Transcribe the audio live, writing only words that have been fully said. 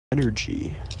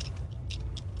Energy.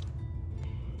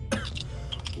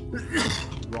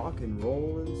 Rock and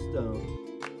roll and stone.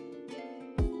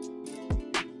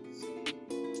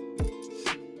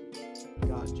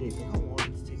 God, Jake, how long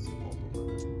does it take to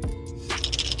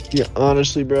pump? Yeah,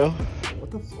 honestly, bro.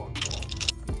 What the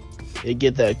fuck? Yeah,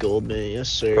 get that gold, man. Yes,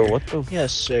 sir. Bro, what the?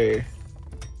 Yes, sir.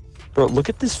 Bro, look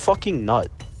at this fucking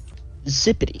nut.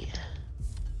 Zippity.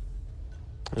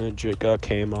 Jake got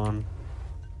came on.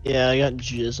 Yeah, I got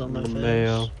jizz on my face.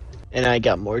 Mayo. And I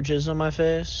got more jizz on my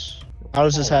face. How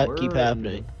does this keep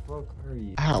happening? Fuck are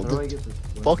you? Ow, How do I get this?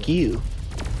 Fuck you.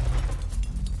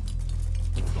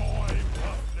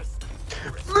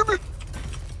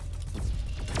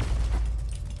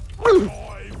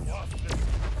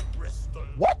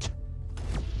 What?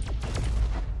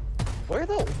 Where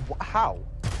the? How?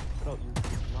 No,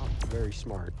 you're not very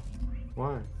smart.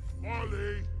 Why?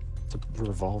 It's a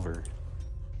revolver.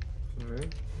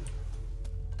 Alright.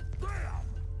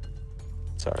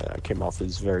 Sorry, that came off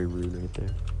as very rude right there.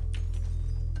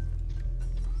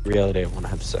 In reality, I want to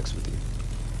have sex with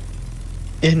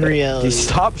you. In reality.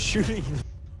 Stop shooting.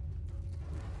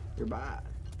 You're bad.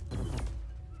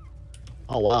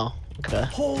 Oh, wow. Okay.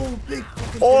 Oh, big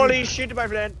fucking Holy shit, my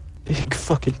friend. Big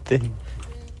fucking thing.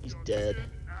 He's dead.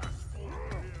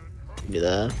 Give me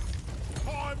that.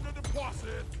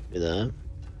 Give me that.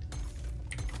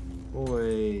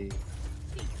 Boy.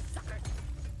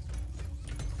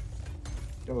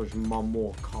 That was my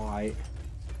more kite.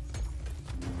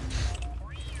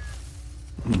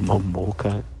 Mumble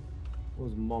cut. That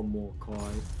was my more kite.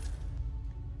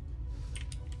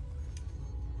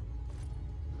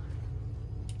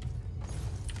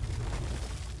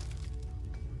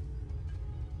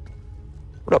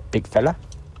 What up, big fella?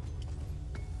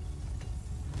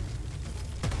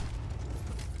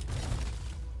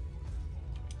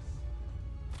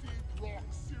 Deep Rock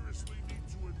seriously need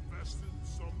to invest in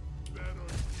some better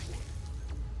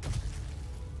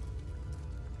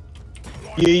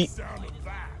equipment. Yeet. Sound of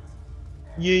that.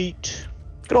 Yeet.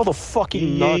 Look at all the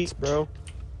fucking nuts, bro.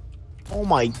 Oh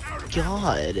my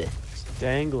god. Just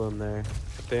dangling there.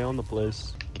 They own the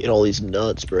place. Get all these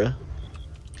nuts, bro.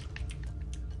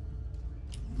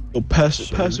 Oh, pass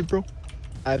it, bro.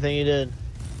 I think he did.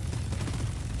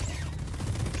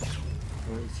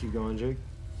 Alright, let's keep going, Jake.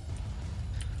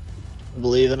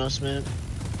 Believe in us, man.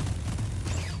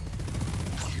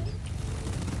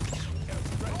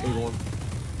 Big one.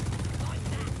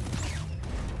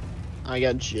 I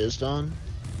got jizzed on.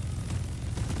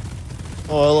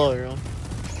 Oh, hello, everyone.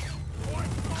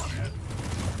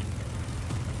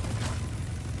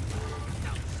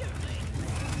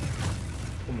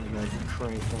 Oh my god, you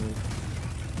cranked on me.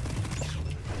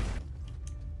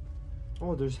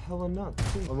 Oh, there's hella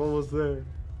nuts. Too. I'm almost there.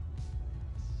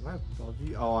 Am I above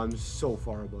you? Oh, I'm so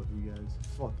far above you guys.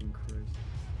 Fucking Christ.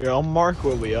 Here, I'll mark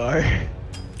where we are.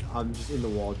 I'm just in the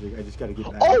wall, Jake. I just gotta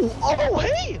get back. Oh,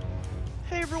 hey!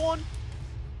 Hey, everyone.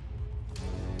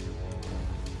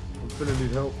 I'm gonna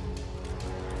need help.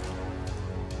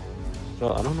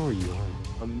 No, I don't know where you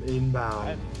are. I'm I inbound.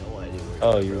 have no idea where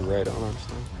Oh, you're right on our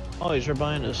stuff. Oh, he's right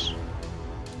behind us.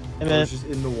 Hey, I man. was just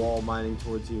in the wall mining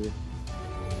towards you.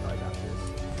 I got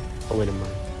this. Oh, wait a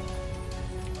minute.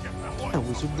 That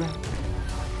was a rat.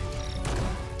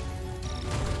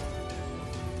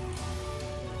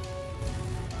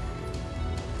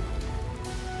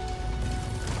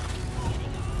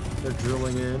 They're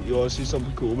drilling in. You wanna see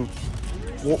something cool?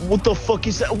 What the fuck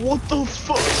is that? What the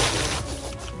fuck?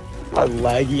 My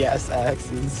laggy ass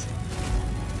axes.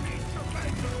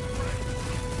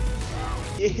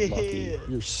 Yeah. Lucky.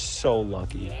 You're so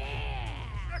lucky.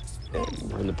 Yeah,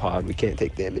 we're in the pod. We can't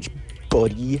take damage,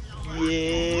 buddy.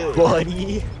 Yeah.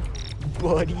 Buddy.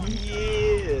 Buddy.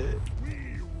 Yeah.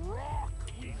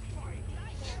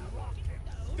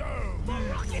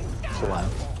 Slap.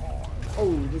 Oh,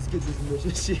 let's get this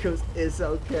mission. She goes, it's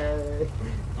okay.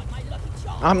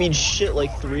 I mean, shit,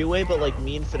 like three-way, but like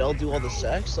me and Fidel do all the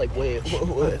sex? Like, wait, A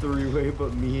what? three-way,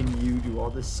 but me and you do all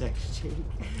the sex, Jake.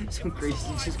 So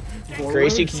Gracie just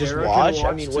Gracie can just Sarah watch?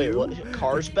 I mean, wait, too? what?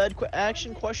 Cars bed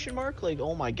action, question mark? Like,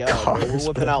 oh my god, bro, Cars we're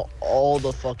whipping bed. out all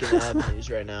the fucking avenues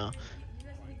right now.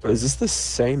 Is this the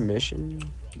same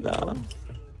mission? Nah.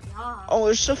 Oh,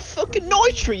 there's a fucking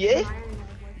Nitro, yeah?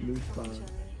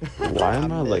 Why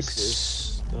am I like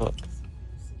missed stuck?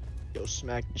 Yo,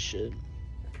 smack the shit.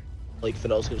 Like,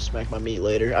 Fidel's gonna smack my meat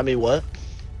later. I mean, what?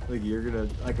 Like you're gonna,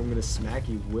 like I'm gonna smack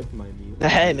you with my meat.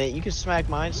 Hey, man, you can smack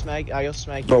mine, I'll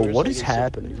smack Bro, yours. what I is guess.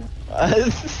 happening?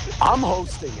 I'm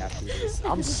hosting after this.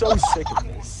 I'm so sick of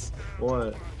this.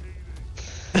 What?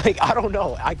 Like, I don't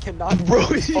know. I cannot. Bro,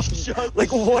 he shot like,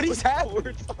 the what shit is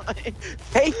happening? horrifying.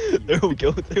 Hey! There we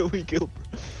go. There we go.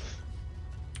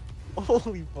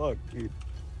 Holy fuck, dude.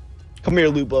 Come here,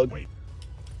 loot bug.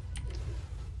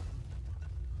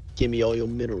 Give me all your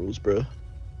minerals, bro.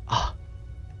 Ah.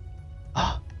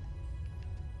 Ah.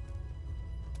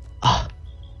 Ah.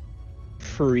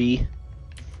 Free.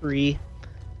 Free.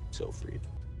 So free.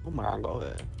 Oh my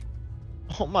god.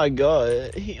 Oh my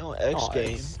god. He on X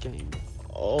game. X game.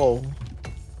 Oh.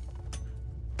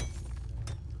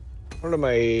 What am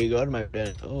I? What am I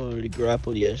doing? Oh, the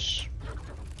grapple, yes.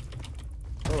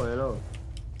 Oh, I know.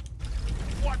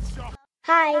 What's up?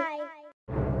 Hi.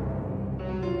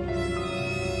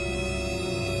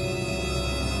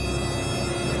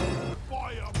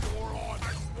 Fire, moron!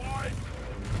 That's why.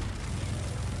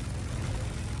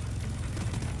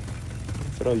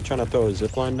 Fiddle, you trying to throw a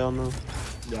zip line down though?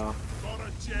 Yeah. Got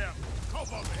a jam.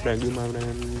 Cover me. Thank you, my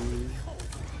man.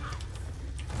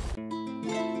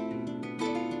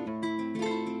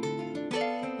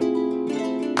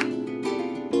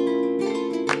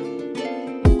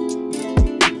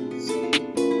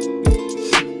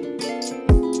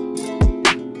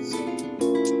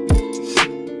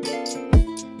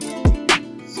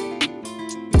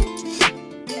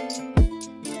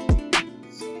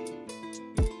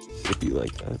 If you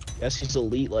like that. Guess he's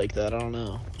elite like that. I don't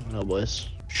know. I don't know, boys.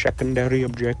 Secondary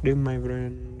objective, my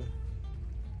friend.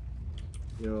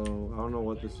 Yo, I don't know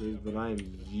what this is, but I am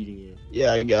eating it.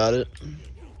 Yeah, I got it.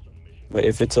 But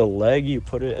if it's a leg, you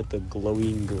put it at the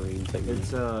glowing green thing.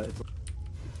 It's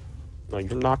Like,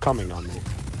 you're not coming on me.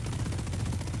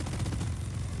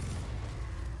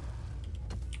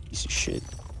 Piece of shit.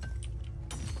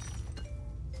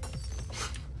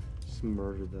 just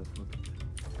murdered that fucking thing.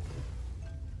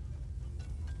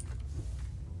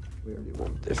 We already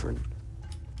won. Different.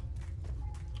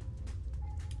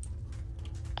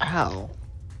 Ow.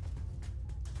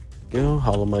 You know,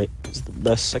 Holomite is the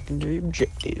best secondary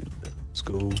objective. Let's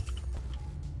go.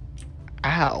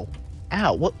 Ow.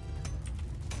 Ow. What?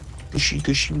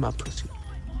 Gushy, my pussy.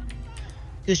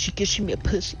 Gushy me a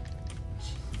pussy.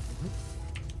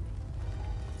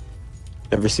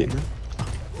 Ever seen that?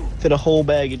 Fit a whole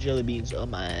bag of jelly beans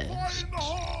on my ass. Fire in the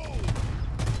hole!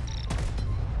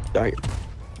 Alright.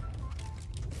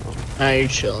 Now you're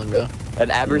chilling, bro. And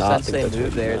ever Not since think they that's what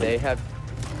moved you there, meant. they have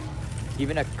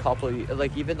even a couple,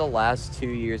 like even the last 2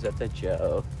 years at the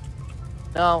Joe.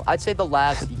 No, I'd say the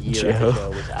last year at Joe. the Joe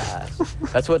was ass.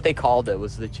 That's what they called it,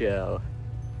 was the Joe.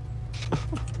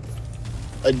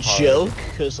 A joke?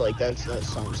 Cause like that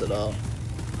sums it up.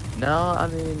 No, I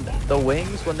mean the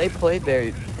Wings when they played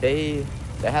there, they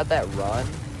had that run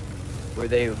where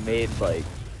they made like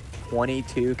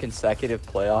 22 consecutive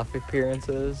playoff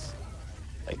appearances.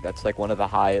 Like that's like one of the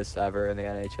highest ever in the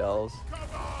NHLs.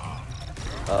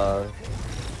 Hello.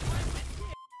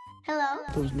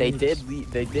 They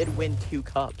did win 2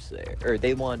 cups there, or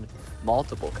they won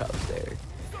multiple cups there.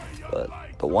 But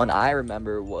the one I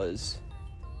remember was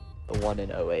the one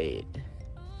in 08.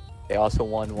 They also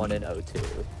won one in 02.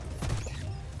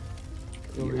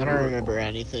 I don't remember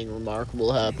anything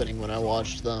remarkable happening when I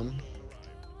watched them.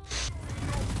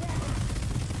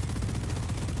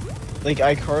 Like,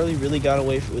 iCarly really got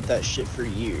away with that shit for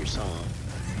years, huh?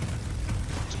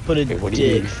 To put a Hey, what do you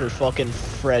dig mean? for fucking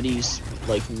Freddy's,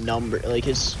 like, number, like,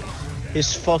 his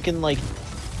fucking, like,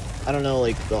 I don't know,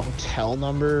 like, the hotel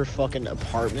number, fucking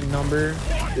apartment number.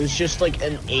 It was just, like,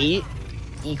 an 8,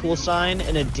 equal sign,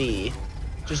 and a D.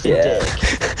 Just a Yeah. dick.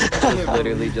 It's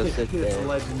literally just a It's thing.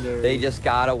 legendary. They just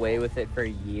got away with it for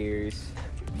years.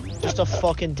 Just a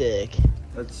fucking dick.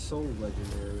 That's so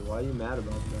legendary. Why are you mad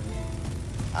about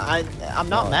that? I'm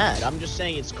not mad. I'm just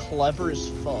saying it's clever as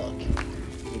fuck.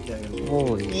 Okay.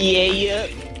 Holy. Yeah.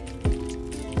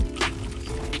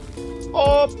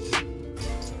 Oh.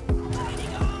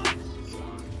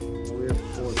 We have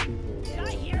 4 people.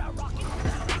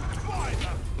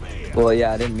 Well,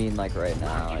 yeah, I didn't mean like right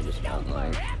now. I just meant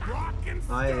like.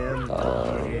 I am.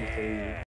 Oh.